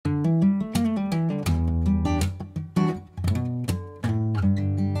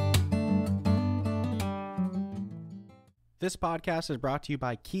This podcast is brought to you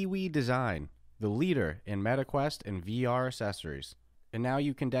by Kiwi Design, the leader in MetaQuest and VR accessories. And now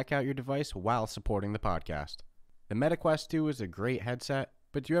you can deck out your device while supporting the podcast. The MetaQuest 2 is a great headset,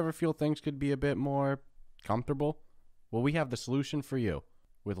 but do you ever feel things could be a bit more comfortable? Well, we have the solution for you.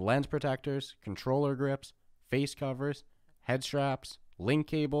 With lens protectors, controller grips, face covers, head straps, link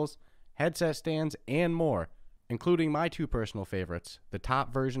cables, headset stands, and more, including my two personal favorites, the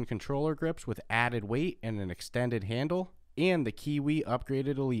top version controller grips with added weight and an extended handle, and the Kiwi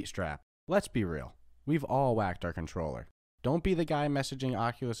upgraded Elite strap. Let's be real, we've all whacked our controller. Don't be the guy messaging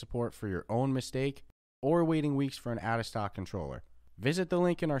Oculus support for your own mistake or waiting weeks for an out-of-stock controller. Visit the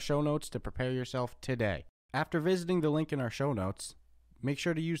link in our show notes to prepare yourself today. After visiting the link in our show notes, make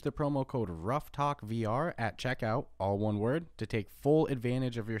sure to use the promo code Ruff Talk VR at checkout, all one word, to take full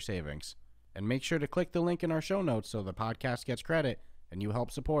advantage of your savings. And make sure to click the link in our show notes so the podcast gets credit and you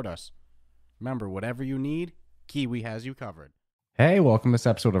help support us. Remember, whatever you need, Kiwi has you covered. Hey, welcome to this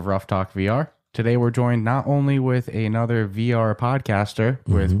episode of Ruff Talk VR. Today we're joined not only with another VR podcaster,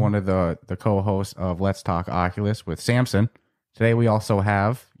 with one of the co-hosts of Let's Talk Oculus with Samson. Today we also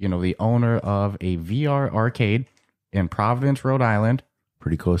have, the owner of a VR arcade in Providence, Rhode Island.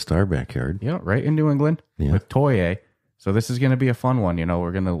 Pretty close to our backyard. Yeah, right in New England with Toye. So this is going to be a fun one.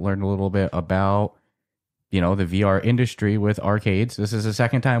 We're going to learn a little bit about, the VR industry with arcades. This is the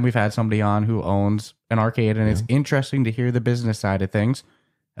second time we've had somebody on who owns an arcade, and it's interesting to hear the business side of things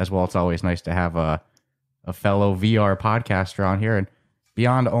as well. It's always nice to have a fellow VR podcaster on here. And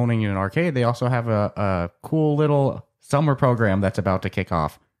beyond owning an arcade, they also have a cool little summer program that's about to kick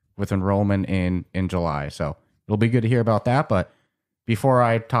off with enrollment in July. So it'll be good to hear about that. But before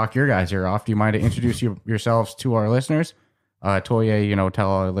I talk your guys' ear off, do you mind to introduce yourselves to our listeners? Toye,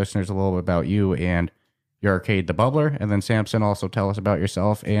 tell our listeners a little bit about you and your arcade, The Bubbler. And then Samson, also tell us about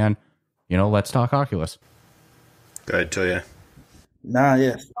yourself and, Let's Talk Oculus. Go ahead, Toye.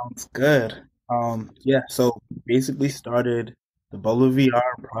 Sounds good. So basically started The Bubbler VR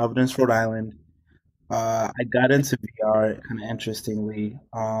in Providence, Rhode Island. I got into VR kind of interestingly.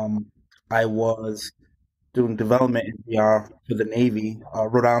 I was doing development in VR for the Navy.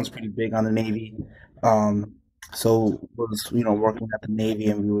 Rhode Island's pretty big on the Navy. So was, working at the Navy,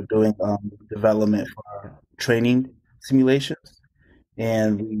 and we were doing development for training simulations.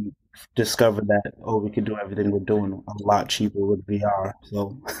 And we discovered that, we could do everything we're doing a lot cheaper with VR.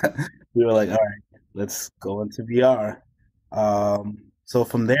 So we were like, all right, let's go into VR. So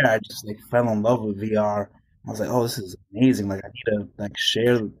from there, I just fell in love with VR. I was like, this is amazing. I need to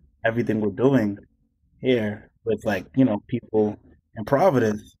share everything we're doing here with people in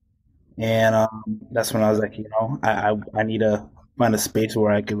Providence. And that's when I was like, I need to find a space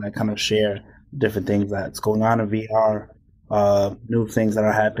where I could kind of share different things that's going on in VR, new things that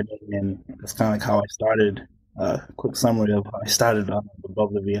are happening, and that's kind of how I started. Quick summary of how I started on the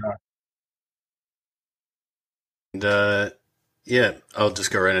Bubbler VR. And I'll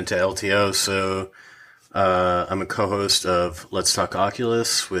just go right into LTO. So I'm a co-host of Let's Talk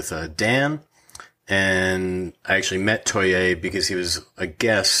Oculus with Dan. And I actually met Toye because he was a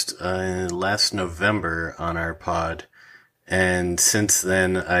guest last November on our pod. And since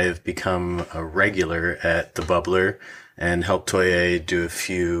then, I've become a regular at the Bubbler and helped Toye do a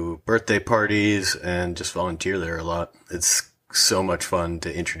few birthday parties and just volunteer there a lot. It's so much fun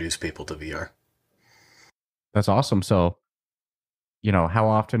to introduce people to VR. That's awesome. So, how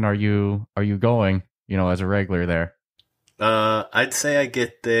often are you going, as a regular there? I'd say I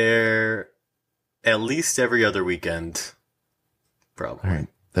get there at least every other weekend, probably. All right.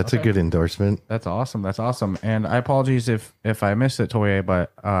 That's a good endorsement. That's awesome. And I apologize if I missed it, Toye,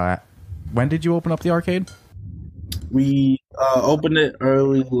 but when did you open up the arcade? We opened it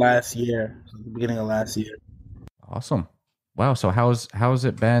early last year, so the beginning of last year. Awesome. Wow. So how's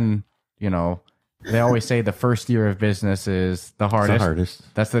it been? They always say the first year of business is the hardest.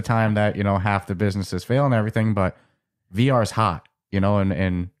 That's the time that, half the businesses fail and everything, but VR is hot,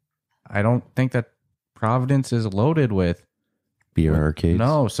 and I don't think that Providence is loaded with VR arcades.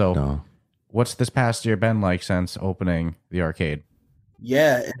 No. What's this past year been like since opening the arcade?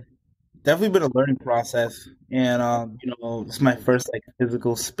 Yeah, it's definitely been a learning process. And, it's my first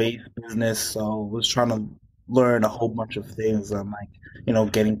physical space business. So I was trying to learn a whole bunch of things on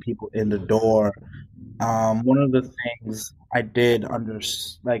getting people in the door. One of the things I did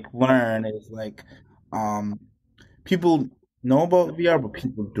learn is people know about VR, but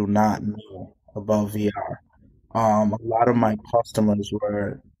people do not know about VR. A lot of my customers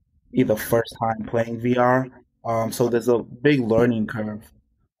were either first time playing VR, so there's a big learning curve.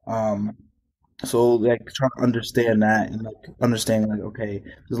 So trying to understand that and understanding okay,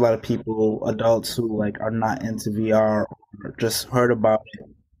 there's a lot of people, adults who are not into VR, just heard about it.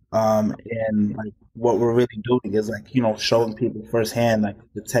 And like what we're really doing is like, showing people firsthand like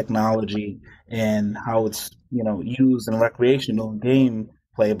the technology and how it's, used in recreational game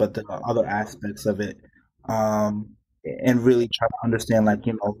play, but the other aspects of it. And really try to understand like,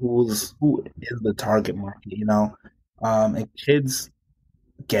 who is the target market, and kids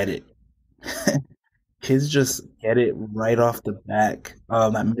get it. Kids just get it right off the back.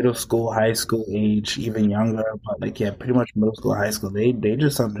 At middle school, high school age, even younger, but like yeah, pretty much middle school, high school. They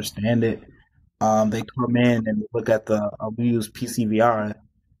just understand it. They come in and look at we use PCVR,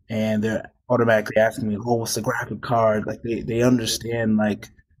 and they're automatically asking me, "Oh, what's the graphic card?" Like they understand like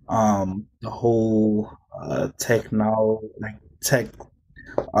the whole tech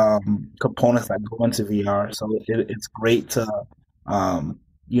components that go into VR. So it's great to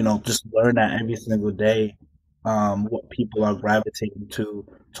just learn that every single day. What people are gravitating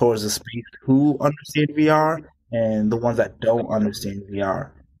towards the space who understand VR and the ones that don't understand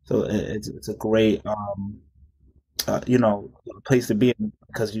VR. So it's a great place to be in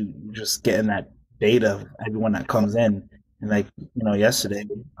because you just getting that data of everyone that comes in. And like yesterday,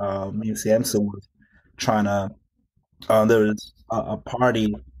 me and Samson was trying to. There was a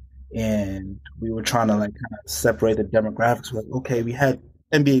party, and we were trying to like kind of separate the demographics. We're like, okay, we had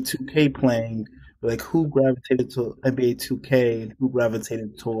NBA 2K playing. Like, who gravitated to NBA 2K and who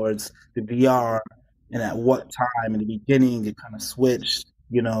gravitated towards the VR, and at what time in the beginning it kind of switched.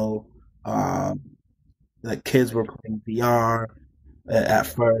 Like kids were playing VR at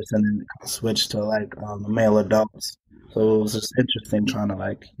first, and then it kind of switched to like male adults. So it was just interesting trying to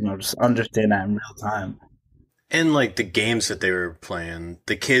like just understand that in real time. And like the games that they were playing,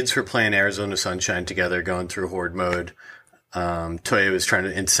 the kids were playing Arizona Sunshine together, going through Horde mode. Toye was trying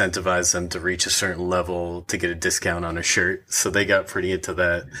to incentivize them to reach a certain level to get a discount on a shirt, so they got pretty into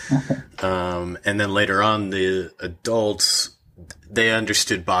that. And then later on, the adults, they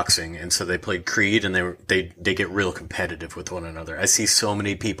understood boxing, and so they played Creed, and they get real competitive with one another. I see so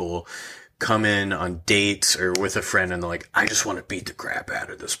many people come in on dates or with a friend, and they're like, "I just want to beat the crap out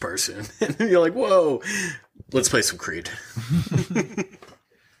of this person," and you're like, "Whoa, let's play some Creed."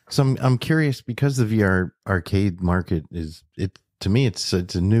 So I'm curious because the VR arcade market to me it's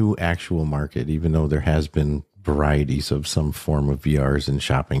a new actual market, even though there has been varieties of some form of VRs in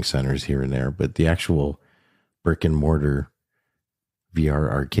shopping centers here and there, but the actual brick and mortar VR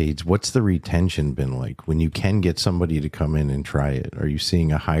arcades, what's the retention been like when you can get somebody to come in and try it? Are you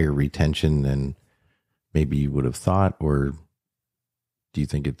seeing a higher retention than maybe you would have thought, or do you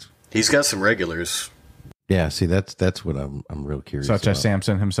think it's... He's got some regulars. Yeah, see, that's what I'm real curious Such about. as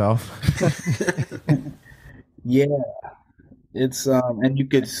Samson himself. Yeah, it's and you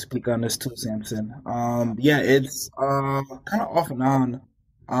could speak on this too, Samson. Yeah, it's kind of off and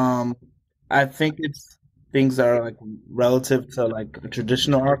on. I think it's things that are like relative to like a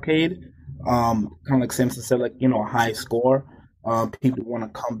traditional arcade. Kind of like Samson said, like a high score. People want to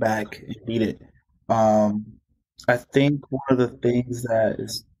come back and beat it. I think one of the things that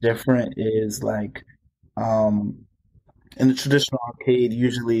is different is like in the traditional arcade,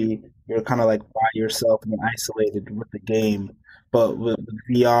 usually you're kind of like by yourself and you're isolated with the game. But with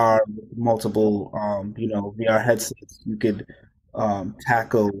VR, with multiple, VR headsets, you could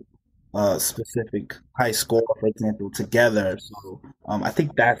tackle a specific high score, for example, together. So I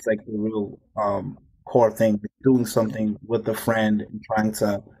think that's like the real core thing, doing something with a friend and trying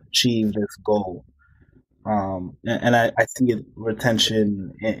to achieve this goal. And I see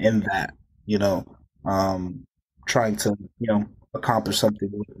retention in that, trying to, accomplish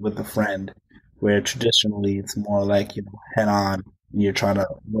something with a friend, where traditionally it's more like, head on, and you're trying to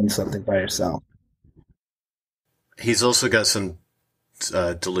win something by yourself. He's also got some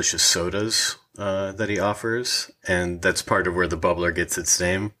delicious sodas that he offers, and that's part of where the bubbler gets its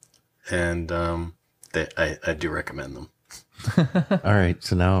name. And I do recommend them. All right,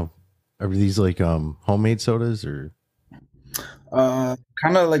 so now are these like homemade sodas or?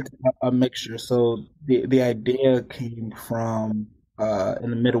 Kind of like a mixture. So the idea came from in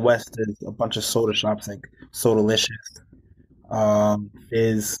the Midwest. There's a bunch of soda shops like Sodalicious,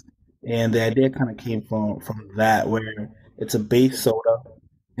 Fizz, and the idea kind of came from that, where it's a base soda,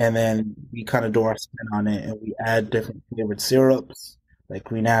 and then we kind of do our spin on it, and we add different flavored syrups like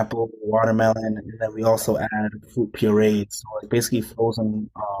green apple, watermelon, and then we also add fruit purees, so like basically frozen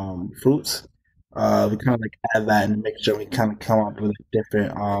fruits. We kind of like add that in the mixture. We kind of come up with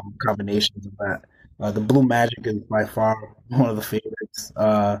different combinations of that. The Blue Magic is by far one of the favorites,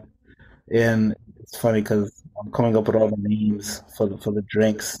 and it's funny because I'm coming up with all the names for the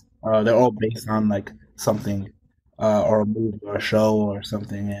drinks. They're all based on like something, or a movie or a show or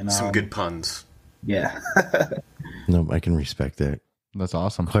something. And some good puns. Yeah. No, I can respect that. That's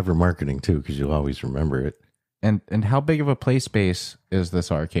awesome. Clever marketing too, because you'll always remember it. And how big of a play space is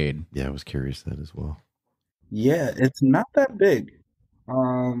this arcade? Yeah, I was curious that as well. Yeah, it's not that big.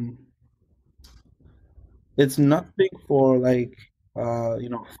 It's nothing for like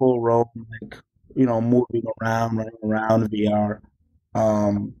full roam, like moving around, running around VR.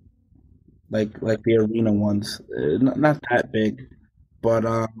 Um, like the arena ones. Not that big, but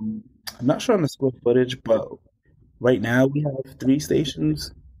I'm not sure on the square footage. But right now we have three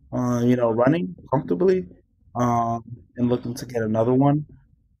stations, running comfortably, um, and looking to get another one.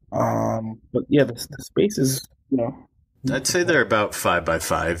 But yeah, the space is I'd say they're about 5 by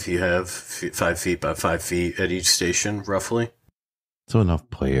 5. You have 5 feet by 5 feet at each station, roughly. So enough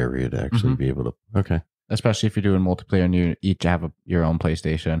play area to actually be able to. Okay. Especially if you're doing multiplayer and you each have your own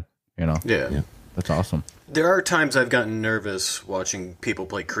PlayStation. Yeah. That's awesome. There are times I've gotten nervous watching people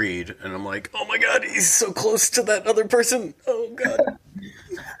play Creed, and I'm like, oh my god, he's so close to that other person. Oh god.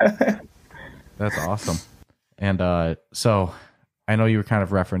 That's awesome. And so I know you were kind of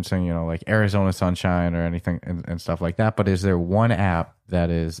referencing, like Arizona Sunshine or anything and stuff like that, but is there one app that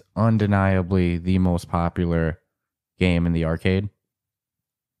is undeniably the most popular game in the arcade?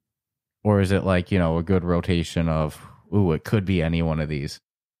 Or is it like, a good rotation of, ooh, it could be any one of these?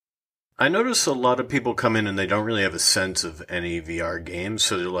 I notice a lot of people come in and they don't really have a sense of any VR games,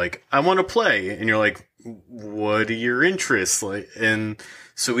 so they're like, I want to play. And you're like, what are your interests? And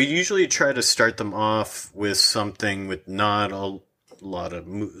so we usually try to start them off with something with not a lot of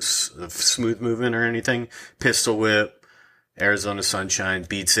smooth movement or anything. Pistol Whip, Arizona Sunshine,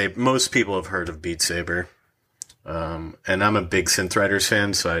 Beat Saber. Most people have heard of Beat Saber. And I'm a big Synth Riders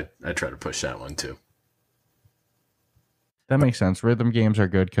fan, so I try to push that one too. That makes sense. Rhythm games are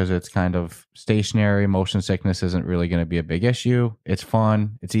good because it's kind of stationary. Motion sickness isn't really going to be a big issue. It's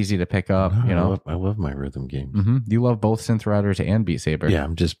fun. It's easy to pick up. I love my rhythm games. You love both Synth Riders and Beat Saber. Yeah,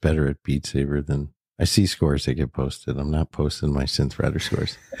 I'm just better at Beat Saber than I see scores that get posted. I'm not posting my Synth Rider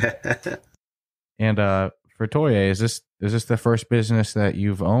scores. And for Toye, is this the first business that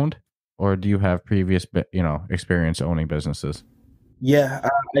you've owned, or do you have previous experience owning businesses? Yeah,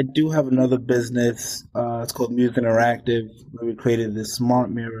 I do have another business. It's called Muse Interactive, where we created this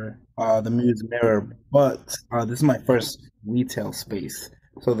smart mirror, the Muse Mirror. But this is my first retail space.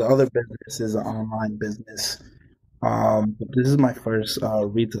 So the other business is an online business. But this is my first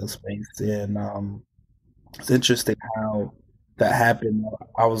retail space, and it's interesting how that happened.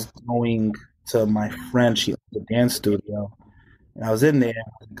 I was going to my friend; she owned a dance studio, and I was in there.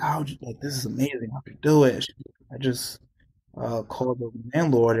 I was like, "Oh, this is amazing! How do you do it?" I just called the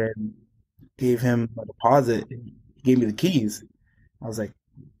landlord and gave him a deposit, and he gave me the keys. I was like,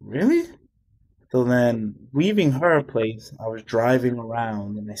 really? So then, leaving her place, I was driving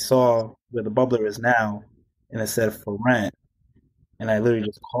around and I saw where the bubbler is now, and it said for rent. And I literally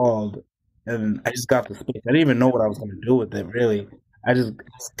just called, and I just got the space. I didn't even know what I was going to do with it, really. I just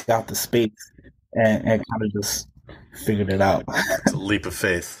got the space and kind of just figured it out. It's a leap of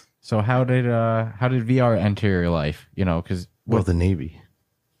faith. So how did VR enter your life? Because the Navy,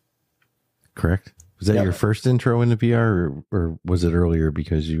 correct? Was that your first intro into VR, or was it earlier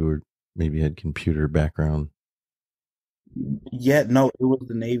because you were maybe had computer background? Yeah, no, it was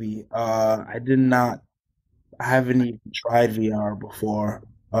the Navy. I haven't even tried VR before.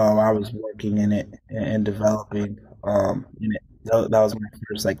 I was working in it and developing in it. That was my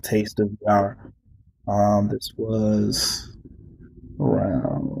first taste of VR. This was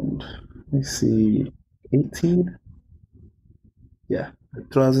around, let me see, 18. Yeah,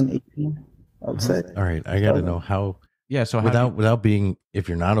 2018, I would say. All right, I got to know how. Yeah, so without being, if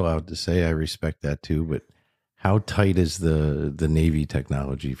you're not allowed to say, I respect that too. But how tight is the Navy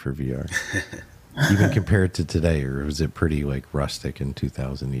technology for VR, even compared to today, or was it pretty rustic in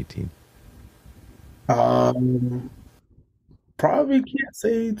 2018? Probably can't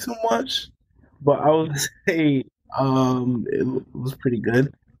say too much, but I would say it was pretty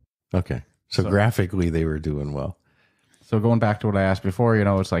good. Okay, so graphically they were doing well. So going back to what I asked before,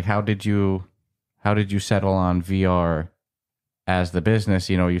 it's like, how did you settle on VR as the business?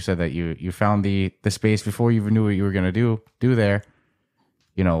 You said that you found the space before you even knew what you were going to do there.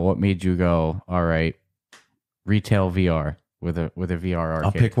 What made you go, all right, retail VR with a VR arcade?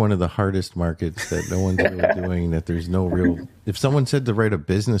 I'll pick one of the hardest markets that no one's really doing, that there's no real, if someone said to write a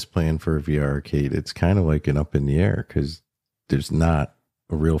business plan for a VR arcade, it's kind of like an up in the air because there's not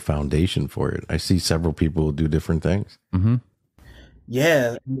a real foundation for it. I see several people do different things. Mm-hmm.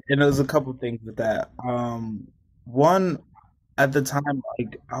 Yeah, and there's a couple things with that. One, at the time,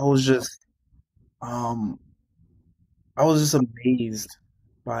 I was just amazed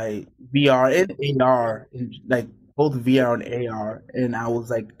by VR and AR, and both VR and AR, and I was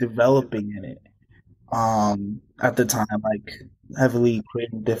like developing in it. At the time, like heavily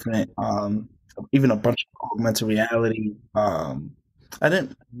creating different, even a bunch of augmented reality. I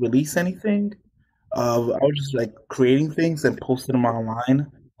didn't release anything. I was just like creating things and posting them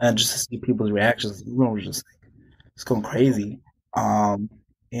online, and just to see people's reactions. Everyone was just it's going crazy. Um,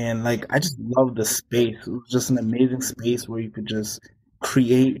 and like I just love the space. It was just an amazing space where you could just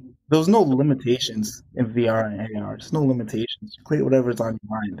create. There was no limitations in VR and AR. There's no limitations. You create whatever's on your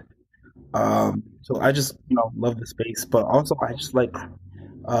mind. So I just love the space, but also I just like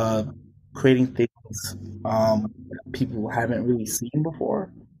uh, creating things that people haven't really seen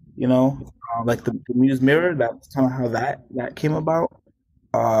before. Like the Muse Mirror. That's kind of how that came about.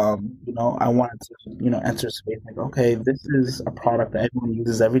 I wanted to, enter space like, okay, this is a product that everyone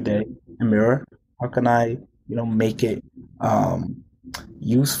uses every day, a mirror. How can I, make it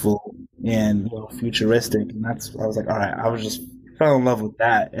useful and futuristic? And that's I was like, all right, I was just fell in love with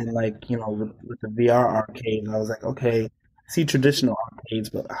that. And like, with the VR arcade, I was like, okay, I see traditional arcades,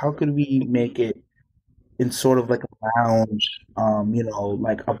 but how could we make it in sort of like a lounge,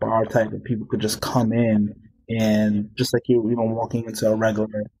 like a bar type that people could just come in and just like you walking into a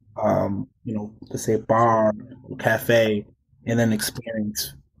regular, let's say bar or cafe, and then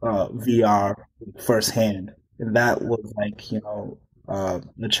experience VR firsthand. And that was like,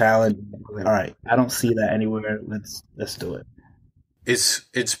 the challenge. Like, all right, I don't see that anywhere. Let's do it.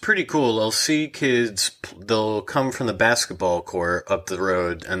 It's pretty cool. I'll see kids, they'll come from the basketball court up the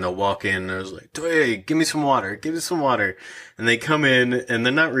road and they'll walk in and I was like, Toye, give me some water. And they come in and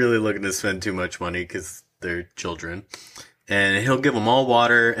they're not really looking to spend too much money because they're children. And he'll give them all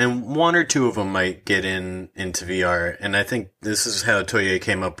water and one or two of them might get into VR. And I think this is how Toye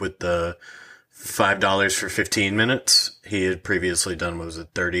came up with the $5 for 15 minutes. He had previously done, what was it,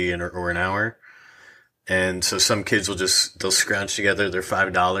 30 or an hour? And so some kids they'll scrounge together their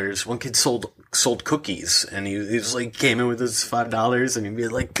 $5. One kid sold cookies and he was like, came in with his $5 and he'd be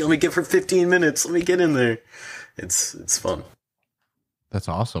like, let me get for 15 minutes. Let me get in there. It's fun. That's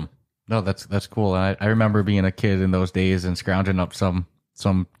awesome. No, that's cool. I remember being a kid in those days and scrounging up some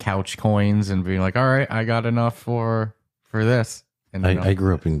couch coins and being like, all right, I got enough for this. And I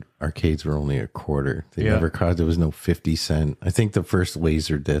grew up in arcades were only a quarter. They never cost. There was no 50 cent. I think the first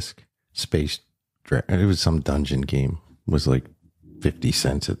laser disc space. It was some dungeon game. Was like 50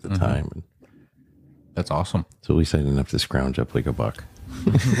 cents at the time. That's awesome. So at least I didn't have to scrounge up like a buck.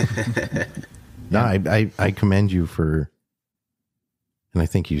 No, I commend you for, and I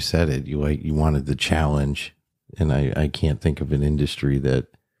think you said it. You wanted the challenge, and I can't think of an industry that.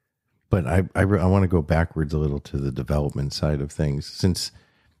 But I want to go backwards a little to the development side of things. Since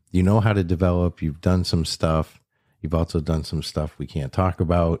you know how to develop, you've done some stuff. You've also done some stuff we can't talk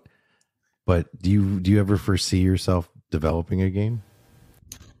about. But do you ever foresee yourself developing a game?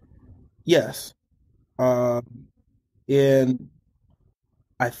 Yes. And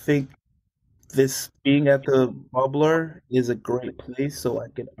I think this being at the Bubbler is a great place so I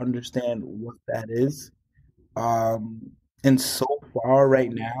can understand what that is. And so far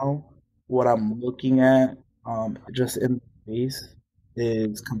right now, what I'm looking at just in the space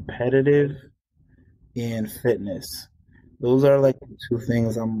is competitive and fitness. Those are like the two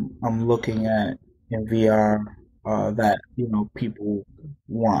things I'm looking at in VR that people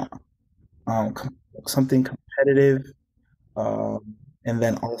want. Something competitive, and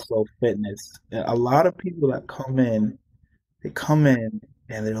then also fitness. A lot of people that they come in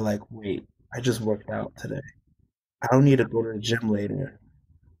and they're like, "Wait, I just worked out today. I don't need to go to the gym later."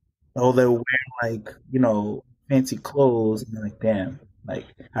 Oh, they're wearing like fancy clothes, and they're like, "Damn, like,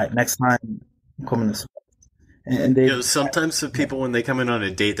 all right, next time I'm coming to sweat." And they, sometimes the people when they come in on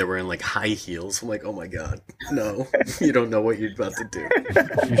a date, they're wearing like high heels. I'm like, oh my god, no, you don't know what you're about to do.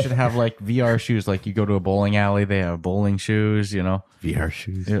 You should have like VR shoes. Like you go to a bowling alley, they have bowling shoes. VR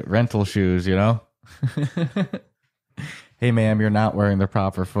shoes, rental shoes. Hey, ma'am, you're not wearing the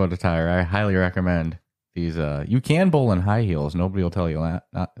proper foot attire. I highly recommend these. You can bowl in high heels. Nobody will tell you that.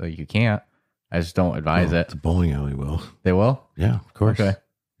 Not that you can't. I just don't advise it. The bowling alley will. They will? Yeah, of course. Okay.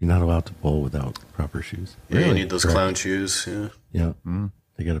 You're not allowed to bowl without proper shoes. Yeah, you need those clown shoes. Yeah. Yeah.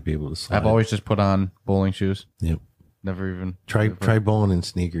 They got to be able to slide. I've always just put on bowling shoes. Yep. Never even try bowling in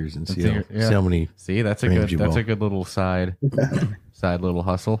sneakers and see how many. See, that's a good little side little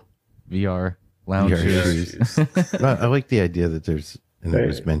hustle. VR lounge shoes. I like the idea that there's, and it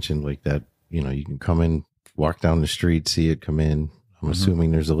was mentioned like that. You can come in, walk down the street, see it come in. I'm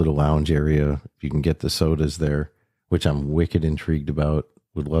assuming there's a little lounge area. If you can get the sodas there, which I'm wicked intrigued about.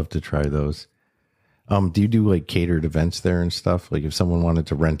 Would love to try those. Do you do like catered events there and stuff? Like if someone wanted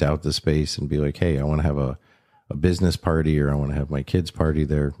to rent out the space and be like, hey, I want to have a a business party or I want to have my kids party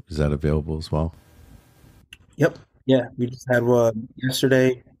there, is that available as well? Yep. Yeah, we just had one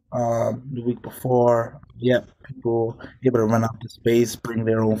yesterday, the week before. Yep, people able to rent out the space, bring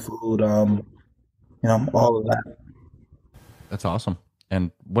their own food, all of that. That's awesome.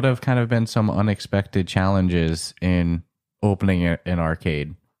 And what have kind of been some unexpected challenges in opening an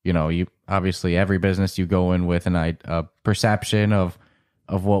arcade? You obviously every business you go in with a perception of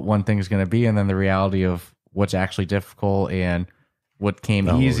what one thing is going to be, and then the reality of what's actually difficult and what came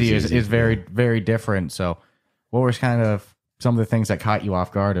easy is very, very different. So what was kind of some of the things that caught you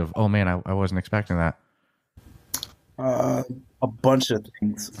off guard of, oh man, I wasn't expecting that? A bunch of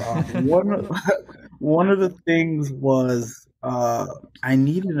things. One of the things was I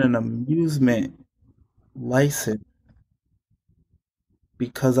needed an amusement license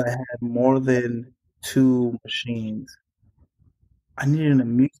because I had more than 2 machines. I needed an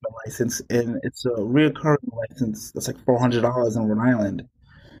amusement license, and it's a reoccurring license that's like $400 in Rhode Island.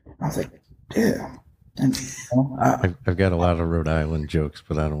 I was like, yeah. And, I've got a lot of Rhode Island jokes,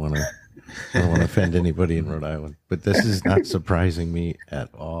 but I don't want to offend anybody in Rhode Island. But this is not surprising me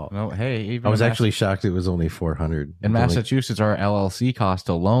at all. No, hey, even I was actually shocked it was only 400 in Massachusetts. Our LLC cost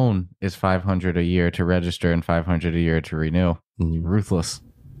alone is $500 a year to register and $500 a year to renew. Ruthless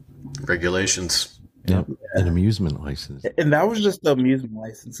regulations. Yep, an amusement license, and that was just the amusement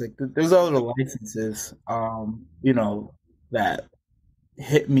license. Like there's other licenses, that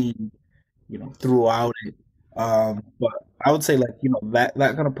hit me, throughout it. But I would say that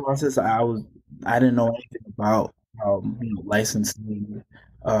kind of process, I didn't know anything about, licensing,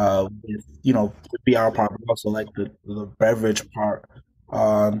 with the VR part, but also like the beverage part,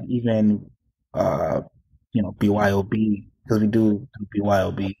 even BYOB, because we do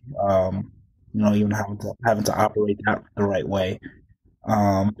BYOB. Even having to operate that the right way.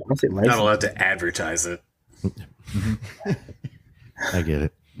 I'll say not allowed to advertise it. I get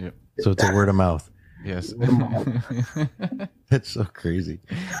it. Yep. So it's a word of mouth. Yes. That's so crazy.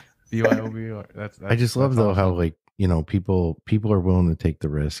 BYOB. I just love though how people are willing to take the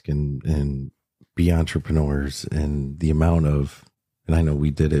risk and be entrepreneurs, and the amount of, and I know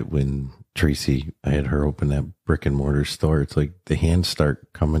we did it when Tracy, I had her open that brick and mortar store. It's like the hands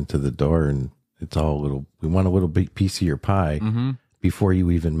start coming to the door, and it's all we want a little big piece of your pie before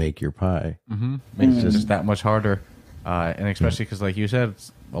you even make your pie. Makes it just that much harder. And especially because, like you said,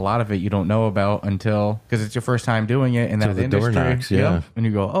 a lot of it you don't know about because it's your first time doing it in that the industry. Door knocks, yeah. And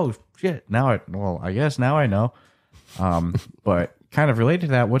you go, oh shit, I guess now I know. But kind of related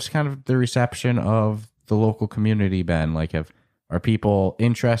to that, what's kind of the reception of the local community been? Like, are people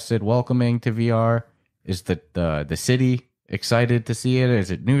interested, welcoming to VR? Is the city excited to see it?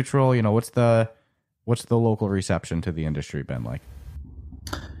 Is it neutral? What's the local reception to the industry been like?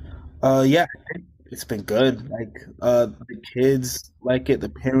 Yeah, it's been good. Like, the kids like it. The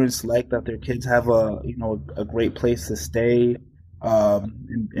parents like that their kids have a great place to stay,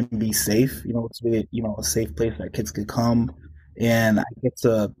 and be safe. It's really a safe place that kids could come, and I get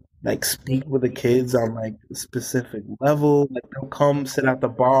to speak with the kids on a specific level. Like, they'll come sit at the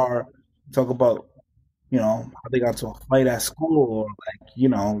bar, talk about how they got to a fight at school, or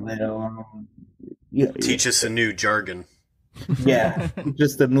they'll teach us a new jargon. Yeah,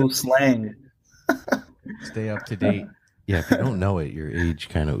 just a new slang. Stay up to date. Yeah, if you don't know it, your age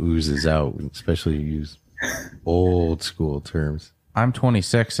kind of oozes out, especially you use old school terms. I'm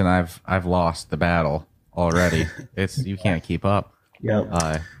 26 and I've lost the battle already. You can't keep up.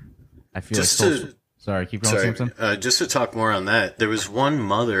 Yeah. I feel sorry, keep going, Samson. Just to talk more on that, there was one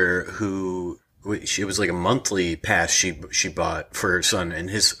mother who it was like a monthly pass she bought for her son, and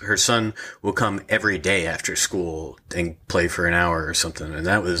her son will come every day after school and play for an hour or something, and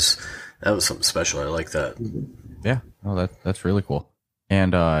that was something special. I like that. Yeah, that's really cool.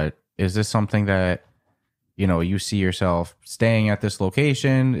 And is this something that you see yourself staying at this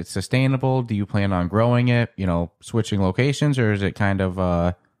location? It's sustainable. Do you plan on growing it? Switching locations, or is it kind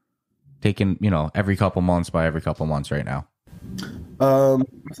of taking every couple months by every couple months right now?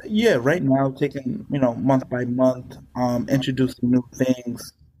 Yeah, right now taking month by month, introducing new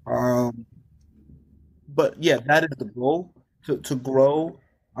things. But yeah, that is the goal, to grow,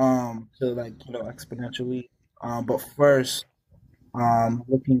 to exponentially. But first,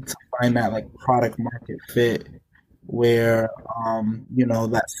 looking to find that product market fit, where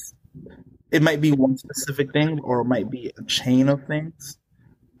that's, it might be one specific thing, or it might be a chain of things,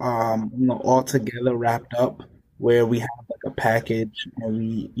 all together wrapped up, where we have a package, and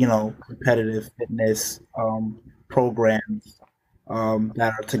we competitive fitness programs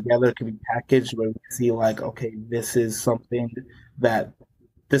that are together, can be packaged, where we see okay, this is something that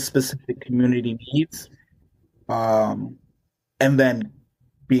this specific community needs, and then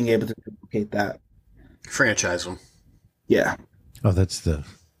being able to duplicate that. Franchise them. Yeah. Oh, that's the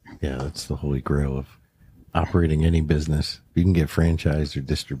holy grail of operating any business. You can get franchise or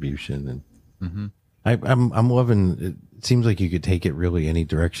distribution, and I'm loving. It seems like you could take it really any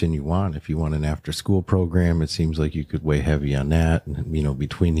direction you want. If you want an after school program, it seems like you could weigh heavy on that. And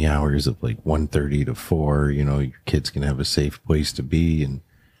between the hours of like 1:30 to 4, your kids can have a safe place to be. And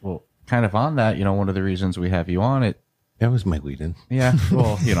well, kind of on that, one of the reasons we have you on it. That was my lead-in. Yeah,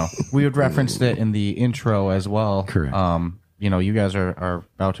 well, we had referenced it in the intro as well. Correct. You guys are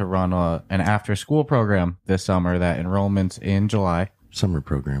about to run an after-school program this summer that enrollment's in July. Summer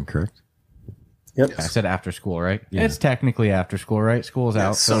program, correct? Yep. I said after school, right? Yeah. It's technically after school, right? School's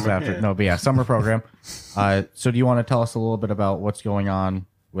out, so it's after. Yeah. No, but yeah, summer program. So do you want to tell us a little bit about what's going on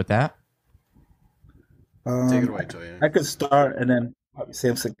with that? Take it away, Toye. I could start, and then probably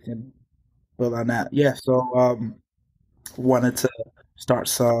Samson can build on that. Yeah. So wanted to start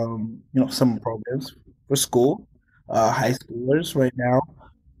some summer programs for school, high schoolers right now.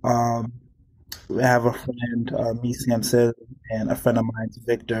 We have a friend, me, Samson, and a friend of mine,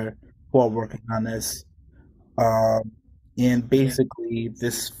 Victor, who are working on this. And basically,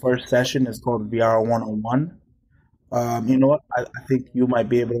 this first session is called VR 101. You know what? I think you might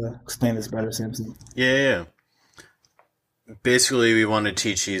be able to explain this better, Samson. Yeah. Basically, we want to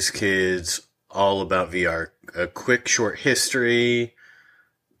teach these kids all about VR. A quick, short history,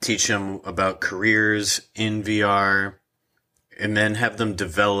 teach them about careers in VR, and then have them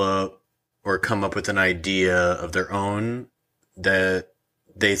develop or come up with an idea of their own that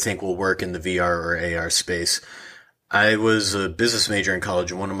they think will work in the VR or AR space. I was a business major in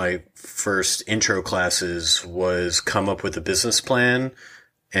college, and one of my first intro classes was come up with a business plan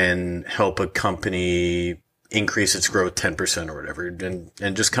and help a company increase its growth 10% or whatever,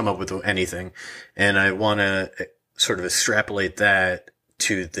 and just come up with anything. And I want to sort of extrapolate that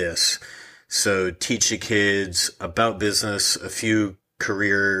to this. So teach the kids about business, a few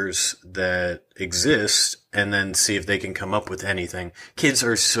careers that exist, and then see if they can come up with anything. Kids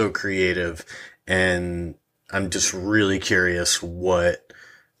are so creative, and I'm just really curious what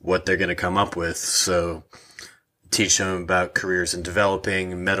they're going to come up with. So teach them about careers in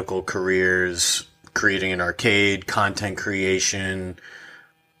developing, medical careers, creating an arcade, content creation,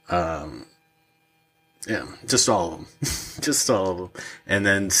 just all of them, just all of them, and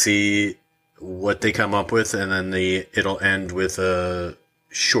then see what they come up with, and then it'll end with a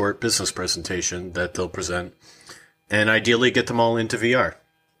short business presentation that they'll present, and ideally get them all into VR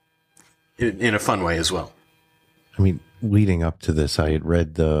in a fun way as well. I mean, leading up to this, I had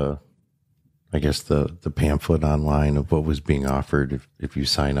read the pamphlet online of what was being offered if you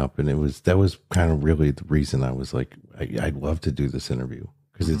sign up, and that was kind of really the reason I was like, I'd love to do this interview,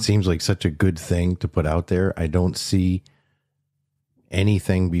 because it seems like such a good thing to put out there. I don't see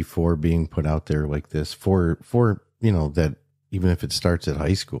anything before being put out there like this for that, even if it starts at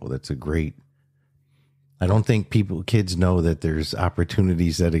high school. That's a great. I don't think kids know that there's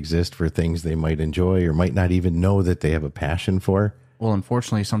opportunities that exist for things they might enjoy or might not even know that they have a passion for. Well,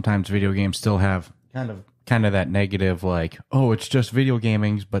 unfortunately, sometimes video games still have kind of that negative, like, oh, it's just video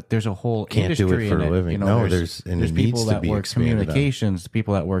gaming, but there's a whole Can't industry do it for in a it. living. No, there's people that work communications,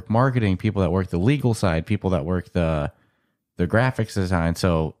 people that work marketing, people that work the legal side, people that work the graphics design.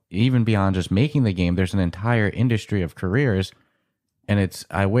 So even beyond just making the game, there's an entire industry of careers. And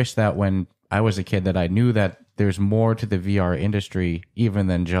I wish that when I was a kid that I knew that there's more to the VR industry even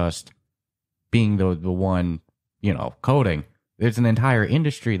than just being the one, coding. There's an entire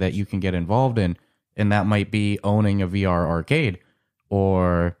industry that you can get involved in, and that might be owning a VR arcade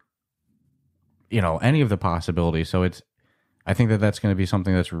or, any of the possibilities. So I think that's going to be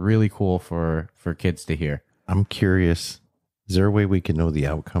something that's really cool for kids to hear. I'm curious, is there a way we can know the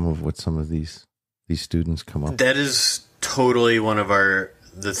outcome of what some of these students come up with? That is totally one of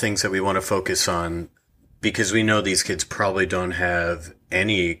the things that we want to focus on, because we know these kids probably don't have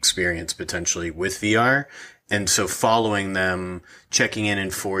any experience potentially with VR. And so following them, checking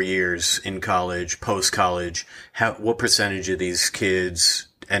in 4 years in college, post-college, what percentage of these kids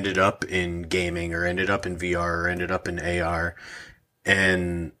ended up in gaming or ended up in VR or ended up in AR,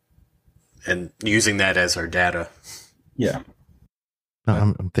 and using that as our data. Yeah.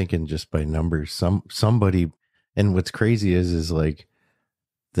 No, I'm thinking just by numbers. Somebody, and what's crazy is like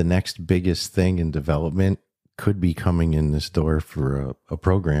the next biggest thing in development could be coming in this door for a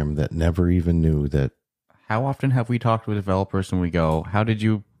program that never even knew that. How often have we talked with developers and we go, how did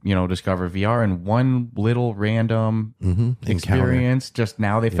you, discover VR? And one little random experience, just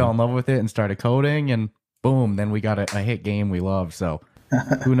now they fell in love with it and started coding, and boom, then we got a hit game we love. So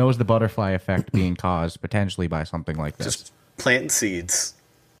Who knows the butterfly effect being caused potentially by something like this? Just planting seeds.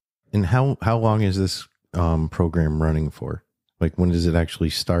 And how long is this program running for? Like, when does it actually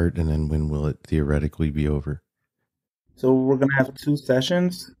start, and then when will it theoretically be over? So we're gonna have 2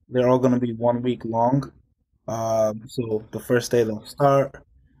 sessions. They're all gonna be 1 week long. So the first day they'll start,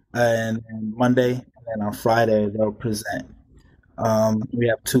 and then Monday, and then on Friday they'll present. We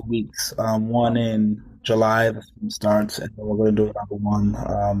have 2 weeks. One in July, the swim starts, and then we're going to do another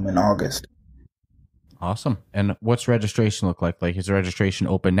one in August. Awesome. And what's registration look like? Like, is the registration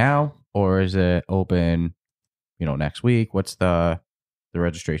open now, or is it open, next week? What's the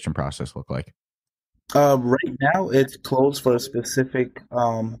registration process look like? Right now, it's closed for a specific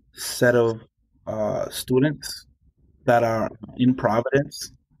set of students that are in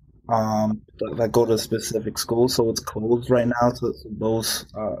Providence that go to specific schools. So it's closed right now to those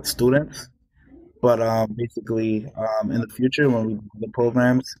students. But basically, in the future, when we do the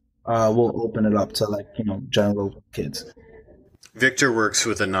programs, we'll open it up to general kids. Victor works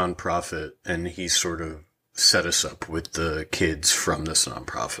with a nonprofit, and he sort of set us up with the kids from this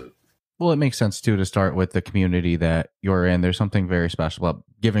nonprofit. Well, it makes sense, too, to start with the community that you're in. There's something very special about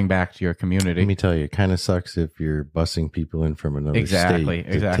giving back to your community. Let me tell you, it kind of sucks if you're busing people in from another state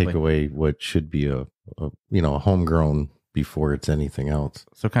to take away what should be a homegrown before it's anything else.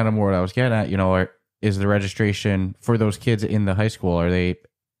 So kind of more what I was getting at, is the registration for those kids in the high school,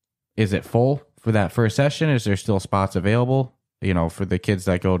 is it full for that first session? Is there still spots available? For the kids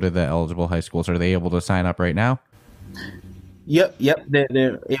that go to the eligible high schools, are they able to sign up right now? Yep.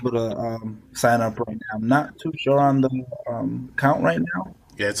 They're able to sign up right now. I'm not too sure on the count right now.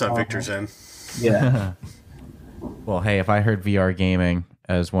 Yeah, it's on Victor's end. Yeah. Well, hey, if I heard VR gaming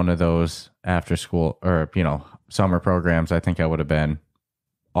as one of those after school or, summer programs, I think I would have been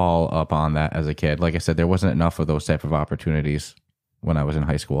all up on that as a kid. Like I said, there wasn't enough of those type of opportunities when I was in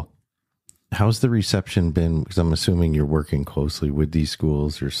high school. How's the reception been? Because I'm assuming you're working closely with these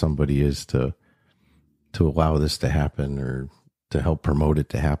schools, or somebody is to allow this to happen or to help promote it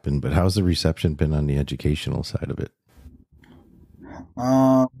to happen. But how's the reception been on the educational side of it?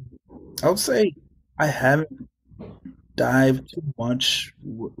 I would say I haven't dived too much,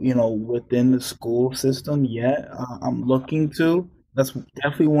 within the school system yet. I'm looking to. That's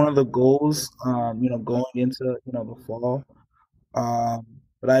definitely one of the goals, going into, the fall.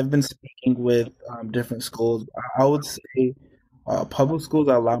 But I've been speaking with different schools. I would say public schools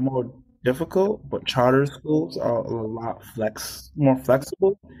are a lot more difficult, but charter schools are a lot more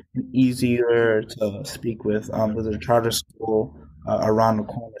flexible and easier to speak with. There's a charter school around the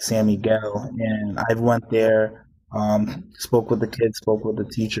corner, San Miguel, and I went there, spoke with the kids, spoke with the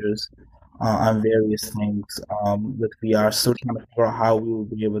teachers on various things with VR. Still trying to figure out how we will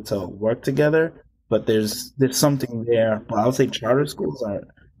be able to work together. But there's something there. But I would say charter schools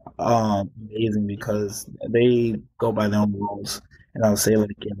are amazing because they go by their own rules. And I would say,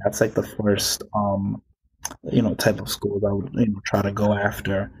 that's like the first, type of schools I would, try to go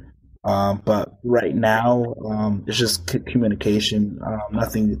after. But right now, it's just communication.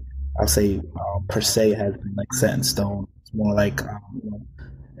 Nothing, I'll say, per se has been set in stone. It's more like,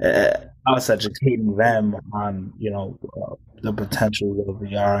 us educating them on, the potential of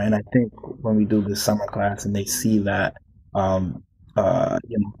VR. And I think when we do this summer class and they see that,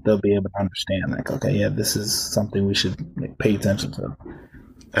 they'll be able to understand, okay, yeah, this is something we should pay attention to.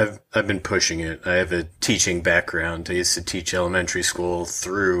 I've been pushing it. I have a teaching background. I used to teach elementary school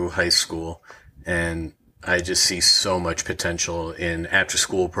through high school, and I just see so much potential in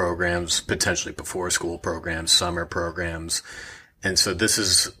after-school programs, potentially before-school programs, summer programs. And so this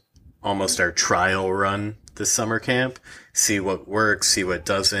is almost our trial run this summer camp. See what works, see what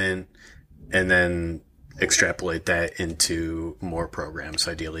doesn't, and then extrapolate that into more programs,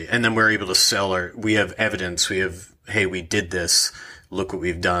 ideally. And then we're able to we have evidence. We have, hey, we did this. Look what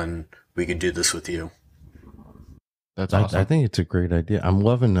we've done. We could do this with you. That's awesome. I think it's a great idea. I'm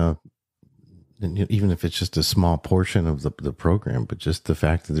loving even if it's just a small portion of the program, but just the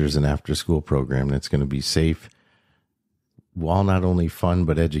fact that there's an after school program that's going to be safe, while not only fun,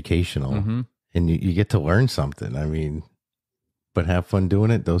 but educational. Mm-hmm. And you get to learn something. But have fun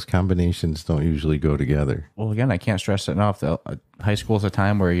doing it. Those combinations don't usually go together. Well, again, I can't stress it enough. High school is a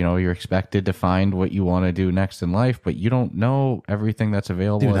time where, you're expected to find what you want to do next in life, but you don't know everything that's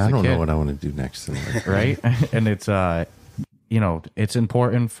available. Dude, as a kid. I don't know what I want to do next in life. Right? And it's, it's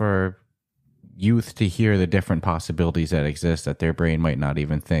important for youth to hear the different possibilities that exist that their brain might not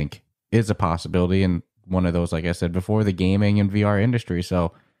even think is a possibility. And one of those, like I said before, the gaming and VR industry.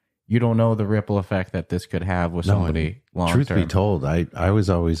 So you don't know the ripple effect that this could have with somebody long term. Truth be told, I was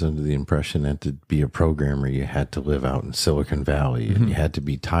always under the impression that to be a programmer, you had to live out in Silicon Valley and you had to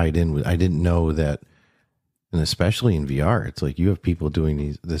be tied in with. I didn't know that, and especially in VR, it's like you have people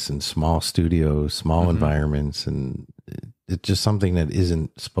doing this in small studios, small environments, and it's just something that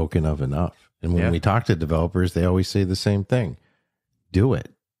isn't spoken of enough. And when we talk to developers, they always say the same thing: do it.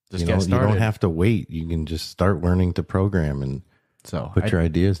 Just you get started. don't have to wait. You can just start learning to program and put your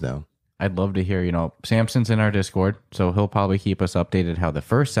ideas down. I'd love to hear, Samson's in our Discord, so he'll probably keep us updated how the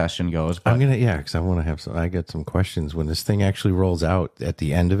first session goes. But because I want to have I got some questions when this thing actually rolls out at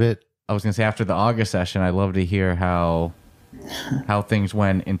the end of it. I was going to say after the August session, I'd love to hear how things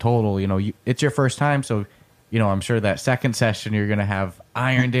went in total. It's your first time, so I'm sure that second session you're going to have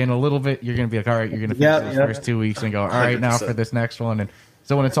ironed in a little bit. You're going to be like, all right, you're going to finish the first 2 weeks and go, all right, 100%. Now for this next one. And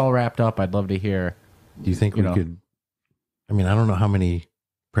so when it's all wrapped up, I'd love to hear. Do you think we could? I mean, I don't know how many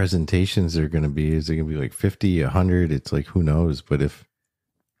presentations there are going to be. Is it going to be like 50, 100? It's like, who knows? But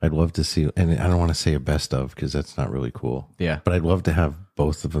I'd love to see, and I don't want to say a best of because that's not really cool. Yeah. But I'd love to have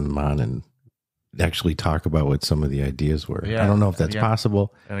both of them on and actually talk about what some of the ideas were. Yeah. I don't know if that's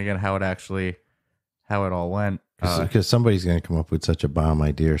possible. And again, how it all went. Because somebody's going to come up with such a bomb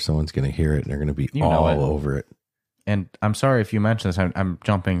idea, or someone's going to hear it and they're going to be all over it. And I'm sorry if you mentioned this. I'm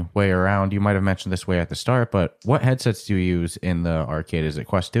jumping way around. You might have mentioned this way at the start, but what headsets do you use in the arcade? Is it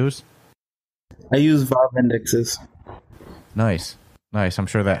Quest 2s? I use Valve Indexes. Nice. I'm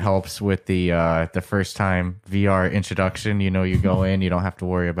sure that helps with the first time VR introduction. You go in, you don't have to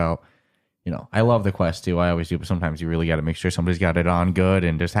worry about, I love the Quest 2. I always do, but sometimes you really got to make sure somebody's got it on good,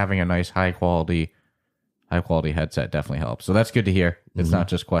 and just having a nice high quality headset definitely helps. So that's good to hear. It's not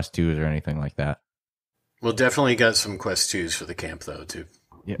just Quest 2s or anything like that. We'll definitely got some Quest 2s for the camp, though, too.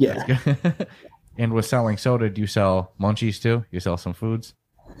 Yeah. That's good. And with selling soda, do you sell munchies, too? You sell some foods?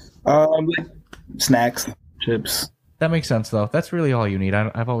 Like snacks, chips. That makes sense, though. That's really all you need.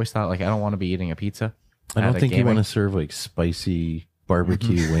 I've always thought, I don't want to be eating a pizza. I don't think you want to serve, spicy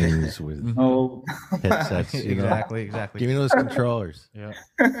barbecue wings with headsets. Exactly. Give me those controllers. Yeah.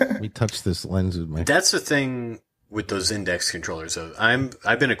 Let me touch this lens with my... That's the thing with those index controllers. So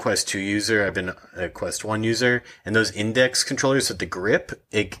I've been a Quest 2 user, I've been a Quest 1 user, and those index controllers with the grip,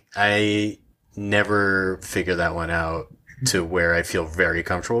 I never figure that one out to where I feel very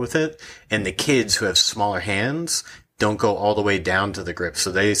comfortable with it. And the kids who have smaller hands don't go all the way down to the grip, so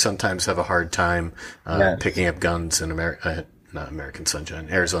they sometimes have a hard time picking up guns in Arizona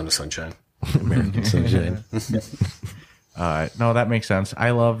Sunshine. American Sunshine. No, that makes sense.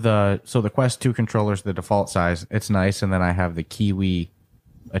 I love the Quest 2 controllers, the default size. It's nice. And then I have the Kiwi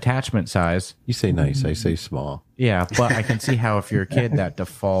attachment size. You say nice, I say small. Yeah, but I can see how if you're a kid, that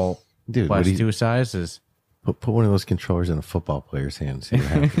default Quest 2 size is... Put one of those controllers in a football player's hand. See what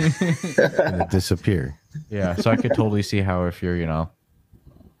happens. It's going to disappear. Yeah, so I could totally see how if you're,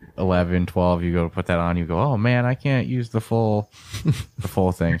 11, 12, you go to put that on, you go, oh man, I can't use the full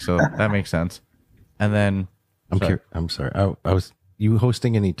thing. So that makes sense. And then... I'm sorry. I was you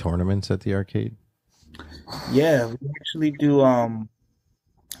hosting any tournaments at the arcade? Yeah, we actually do.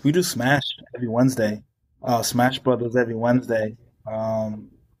 We do Smash every Wednesday. Smash Brothers every Wednesday.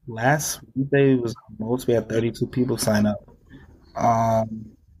 Last Wednesday was most. We had 32 people sign up.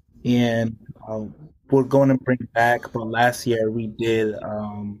 And we're going to bring back. But last year we did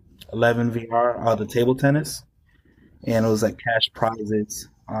 11 VR, the table tennis, and it was like cash prizes.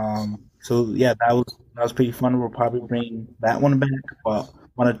 So yeah, that was pretty fun. We'll probably bring that one back, but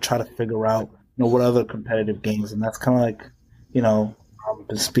want to try to figure out, what other competitive games, and that's kind of like, I've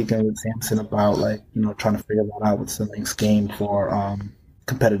been speaking with Samson about trying to figure that out. What's the next game for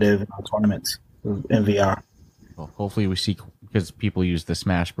competitive tournaments in VR? Well, hopefully we see, because people use the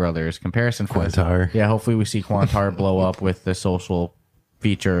Smash Brothers comparison for Quantar. Yeah, hopefully we see Quantar blow up with the social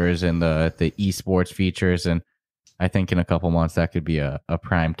features and the esports features, and I think in a couple months that could be a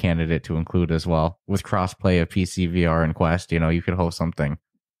prime candidate to include as well. With crossplay of PC, VR, and Quest, you could host something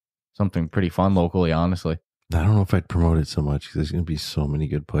pretty fun locally, honestly. I don't know if I'd promote it so much because there's going to be so many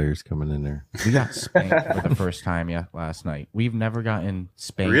good players coming in there. We got spanked for the first time last night. We've never gotten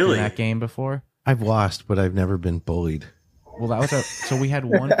spanked in that game before. I've lost, but I've never been bullied. Well, that was so we had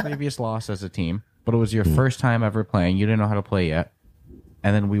one previous loss as a team, but it was your first time ever playing. You didn't know how to play yet.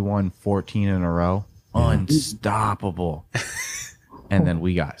 And then we won 14 in a row. Unstoppable. And then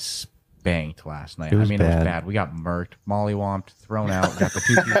we got spanked last night. It was bad. We got murked, mollywomped, thrown out, got the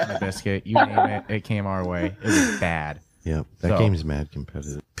 2 piece in the biscuit. You name it, it came our way. It was bad. Yep, that game's mad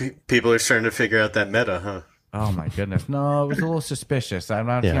competitive. People are starting to figure out that meta, huh? Oh my goodness. No, it was a little suspicious. I'm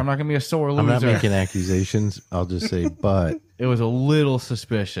not Yeah. gonna be a sore loser. I'm not making accusations. I'll just say, but It was a little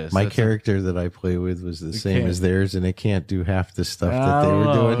suspicious. my That's character that I play with was the same can't- as theirs, and it can't do half the stuff I that they don't were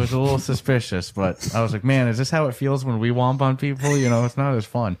know. doing. It was a little suspicious, but I was like, man, is this how it feels when we womp on people? You know, it's not as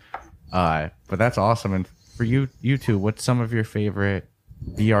fun. But that's awesome. And for you two, what's some of your favorite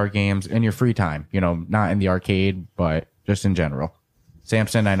VR games in your free time? You know, not in the arcade, but just in general.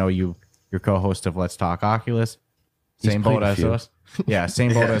 Samson, I know you're co-host of Let's Talk Oculus. Same boat as us. Yeah,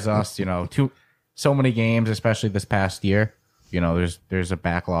 same boat as us. You know, so many games, especially this past year. You know, there's a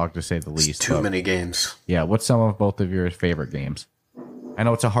backlog to say the least. It's too many games. Yeah, what's some of both of your favorite games? I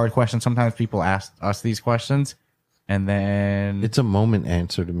know it's a hard question. Sometimes people ask us these questions, and then It's a moment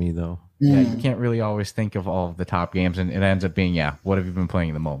answer to me, though. yeah, you can't really always think of all of the top games, and it ends up being, what have you been playing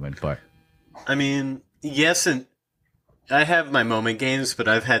in the moment? But I mean, yes, and I have my moment games, but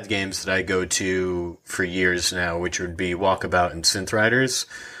I've had games that I go to for years now, which would be Walkabout and Synth Riders.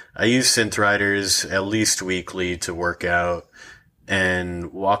 I use Synth Riders at least weekly to work out, and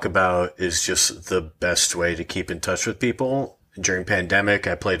Walkabout is just the best way to keep in touch with people. During pandemic,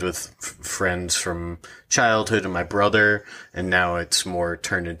 I played with friends from childhood and my brother, and now it's more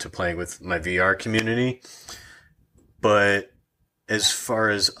turned into playing with my VR community. But as far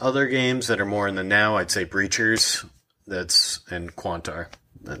as other games that are more in the now, I'd say Breachers. And Quantar.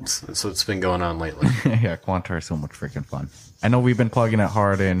 That's what's been going on lately. yeah, Quantar is so much freaking fun. I know we've been plugging it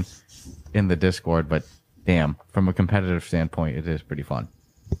hard in the Discord, but damn, from a competitive standpoint, it is pretty fun.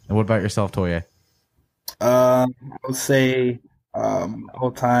 And what about yourself, Toye? I would say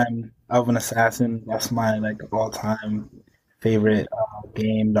all time Elven Assassin. That's my all time favorite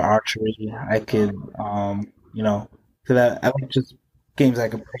game. The archery. I could so that I like just games I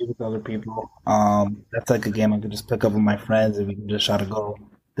can play with other people. That's like a game I could just pick up with my friends and we can just try to go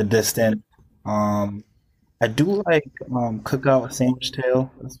the distance. I do like Cookout Sandwich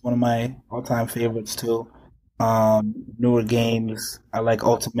Tale. That's one of my all time favorites too. Newer games. I like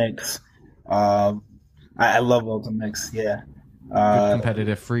Ultimix. I love Ultimix. Yeah. Good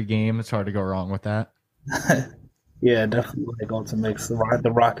competitive free game. It's hard to go wrong with that. Yeah, definitely like Ultimix.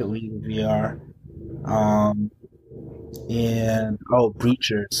 The Rocket League VR. And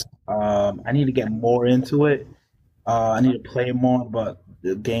Breachers. I need to get more into it. I need to play more, but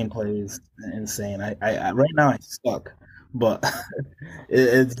the gameplay is insane. I right now I suck, but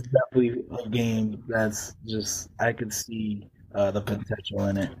it's definitely a game that's just I could see the potential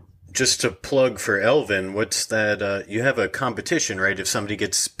in it. Just to plug for Elvin, what's that? You have a competition, right? If somebody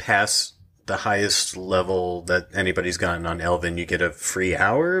gets past the highest level that anybody's gotten on Elvin, you get a free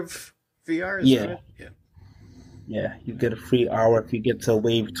hour of VR? Is that it? Yeah. Yeah, you get a free hour if you get to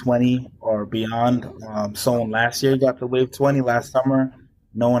wave 20 or beyond. Someone last year got to wave 20 last summer.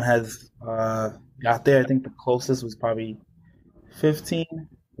 No one has got there. I think the closest was probably 15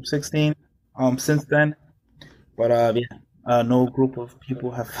 or 16 since then. But no group of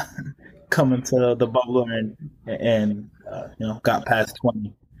people have come into the bubble and got past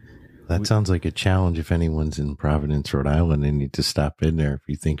 20. That sounds like a challenge. If anyone's in Providence, Rhode Island, they need to stop in there if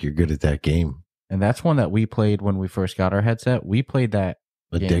you think you're good at that game. And that's one that we played when we first got our headset. We played that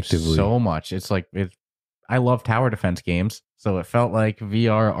game Addictively. so much. It's like I love tower defense games, so it felt like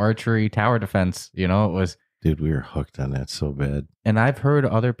VR archery tower defense. You know, it was. Dude, we were hooked on that so bad. And I've heard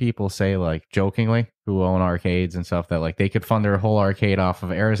other people say, like, jokingly, who own arcades and stuff, that like they could fund their whole arcade off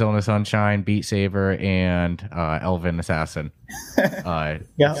of Arizona Sunshine, Beat Saber, and Elven Assassin. Yeah.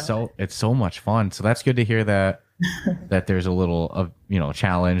 It's so much fun. So that's good to hear that there's a little of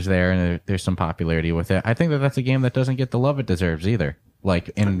challenge there, and there's some popularity with it. I think that's a game that doesn't get the love it deserves either. Like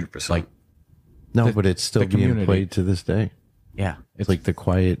in 100%. like No, but it's still the being community. played to this day. yeah, It's like the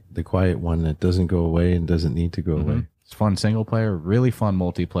quiet one that doesn't go away and doesn't need to go away. It's fun single player, really fun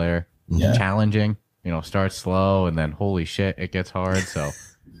multiplayer, challenging. Starts slow and then holy shit, it gets hard. So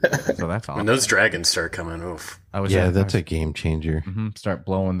that's awesome. When those dragons start coming, oof. That's a game changer. Start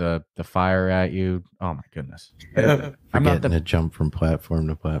blowing the fire at you. Oh my goodness. I'm not getting a jump from platform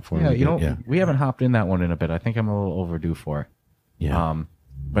to platform. We haven't hopped in that one in a bit. I think I'm a little overdue for it. Yeah.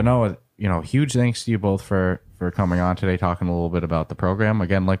 But no, huge thanks to you both for coming on today, talking a little bit about the program.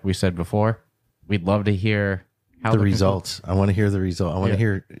 Again, like we said before, we'd love to hear how the results. I want to hear the result. I want to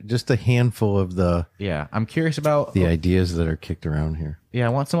hear just a handful of the. Yeah, I'm curious about the ideas that are kicked around here. Yeah, I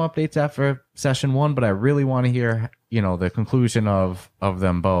want some updates after session 1, but I really want to hear, the conclusion of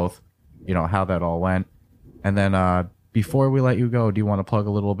them both, how that all went. And then before we let you go, do you want to plug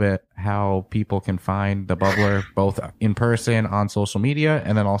a little bit how people can find the Bubbler, both in person, on social media,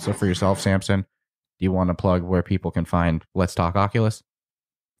 and then also for yourself, Samson? Do you want to plug where people can find Let's Talk Oculus?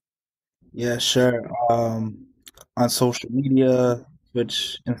 Yeah, sure. On social media,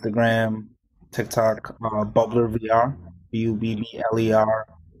 Twitch, Instagram, TikTok, Bubbler VR, Bubbler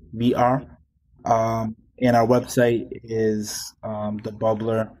VR. And our website is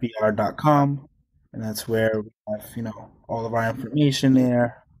thebubblervr.com, and that's where we have, all of our information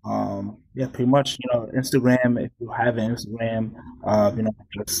there. Yeah, pretty much, Instagram, if you have an Instagram,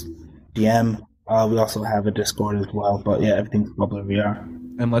 just DM. We also have a Discord as well, but yeah, everything's Bubbler VR.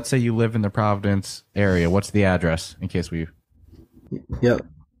 And let's say you live in the Providence area. What's the address in case we... Yep.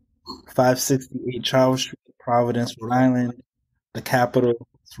 568 Charles Street, Providence, Rhode Island. The capital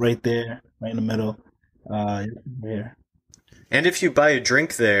is right there, right in the middle. Here. And if you buy a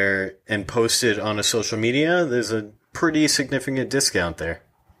drink there and post it on a social media, there's a pretty significant discount there.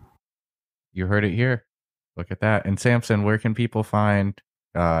 You heard it here. Look at that. And Samson, where can people find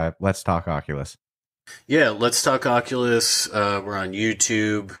Let's Talk Oculus? Yeah, Let's Talk Oculus. We're on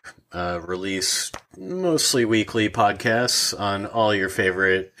YouTube. Release mostly weekly podcasts on all your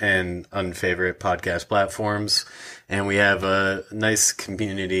favorite and unfavorite podcast platforms. And we have a nice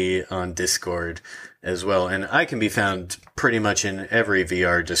community on Discord as well. And I can be found pretty much in every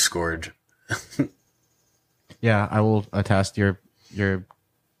VR Discord. Yeah, I will attest. You're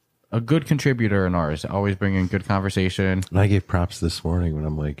a good contributor in ours, always bringing good conversation. And I gave props this morning when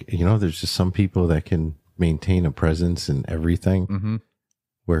I'm like, there's just some people that can maintain a presence in everything,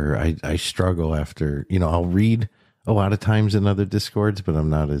 where I struggle after, I'll read a lot of times in other Discords, but I'm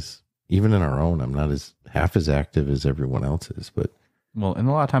not as, even in our own, I'm not as half as active as everyone else is. But well, and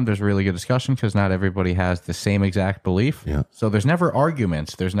a lot of time there's really good discussion because not everybody has the same exact belief. Yeah. So there's never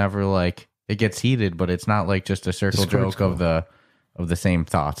arguments. There's never like, it gets heated, but it's not like just a circle Discord's joke of the same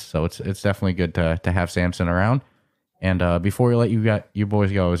thoughts. So it's definitely good to have Samson around. And before we let you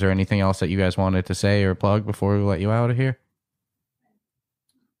boys go, is there anything else that you guys wanted to say or plug before we let you out of here?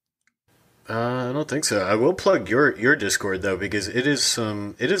 I don't think so. I will plug your Discord though, because it is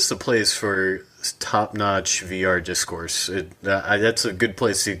the place for top-notch VR discourse. That's a good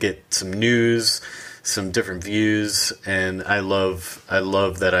place to get some news, some different views, and I love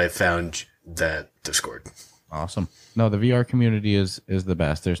that I found that Discord. Awesome. No, the VR community is the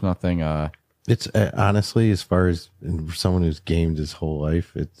best. There's nothing. it's honestly, as far as someone who's gamed his whole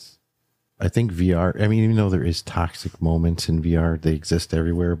life, I think VR, I mean, even though there is toxic moments in VR, they exist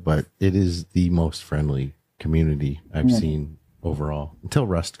everywhere, but it is the most friendly community I've seen overall until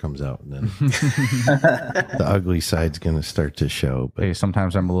Rust comes out. And then the ugly side's going to start to show. But Hey,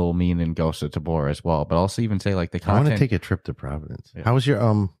 sometimes I'm a little mean and Ghost of Tabor as well, but I'll also even say like the I want content. to take a trip to Providence. Yeah. How was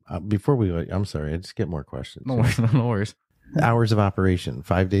your, before we, I'm sorry, I just get more questions. No worries, no worries. Hours of operation,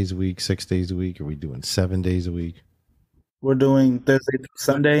 5 days a week, 6 days a week? Are we doing 7 days a week? We're doing Thursday through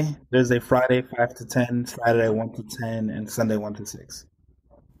Sunday, Thursday, Friday, 5 to 10, Saturday, 1 to 10, and Sunday, 1 to 6.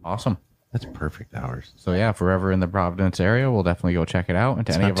 Awesome. That's perfect hours. So yeah, if we're ever in the Providence area, we'll definitely go check it out. And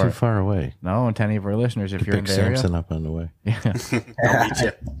to It's any not of too our far away. and to any of our listeners, if Could you're in pick the area, Samson up on the way. yeah, I'll meet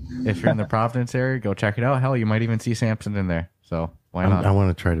you. if you're in the Providence area, go check it out. Hell, you might even see Samson in there. So why not? I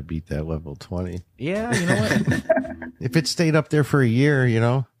want to try to beat that level 20. Yeah, you know what? If it stayed up there for a year,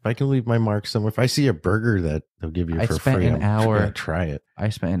 if I can leave my mark somewhere, if I see a burger that they'll give you I for spent free, an I'm hour- gonna try it. I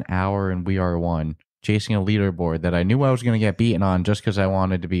spent an hour in We Are One chasing a leaderboard that I knew I was going to get beaten on just because I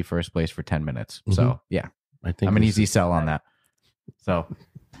wanted to be first place for 10 minutes. So yeah, I think I'm an this easy is- sell on that. So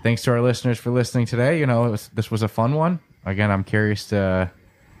thanks to our listeners for listening today. This was a fun one. Again, I'm curious to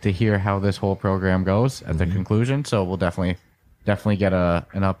hear how this whole program goes at the conclusion. So we'll definitely get an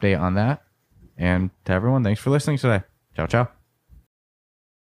update on that. And to everyone, thanks for listening today. Ciao, ciao.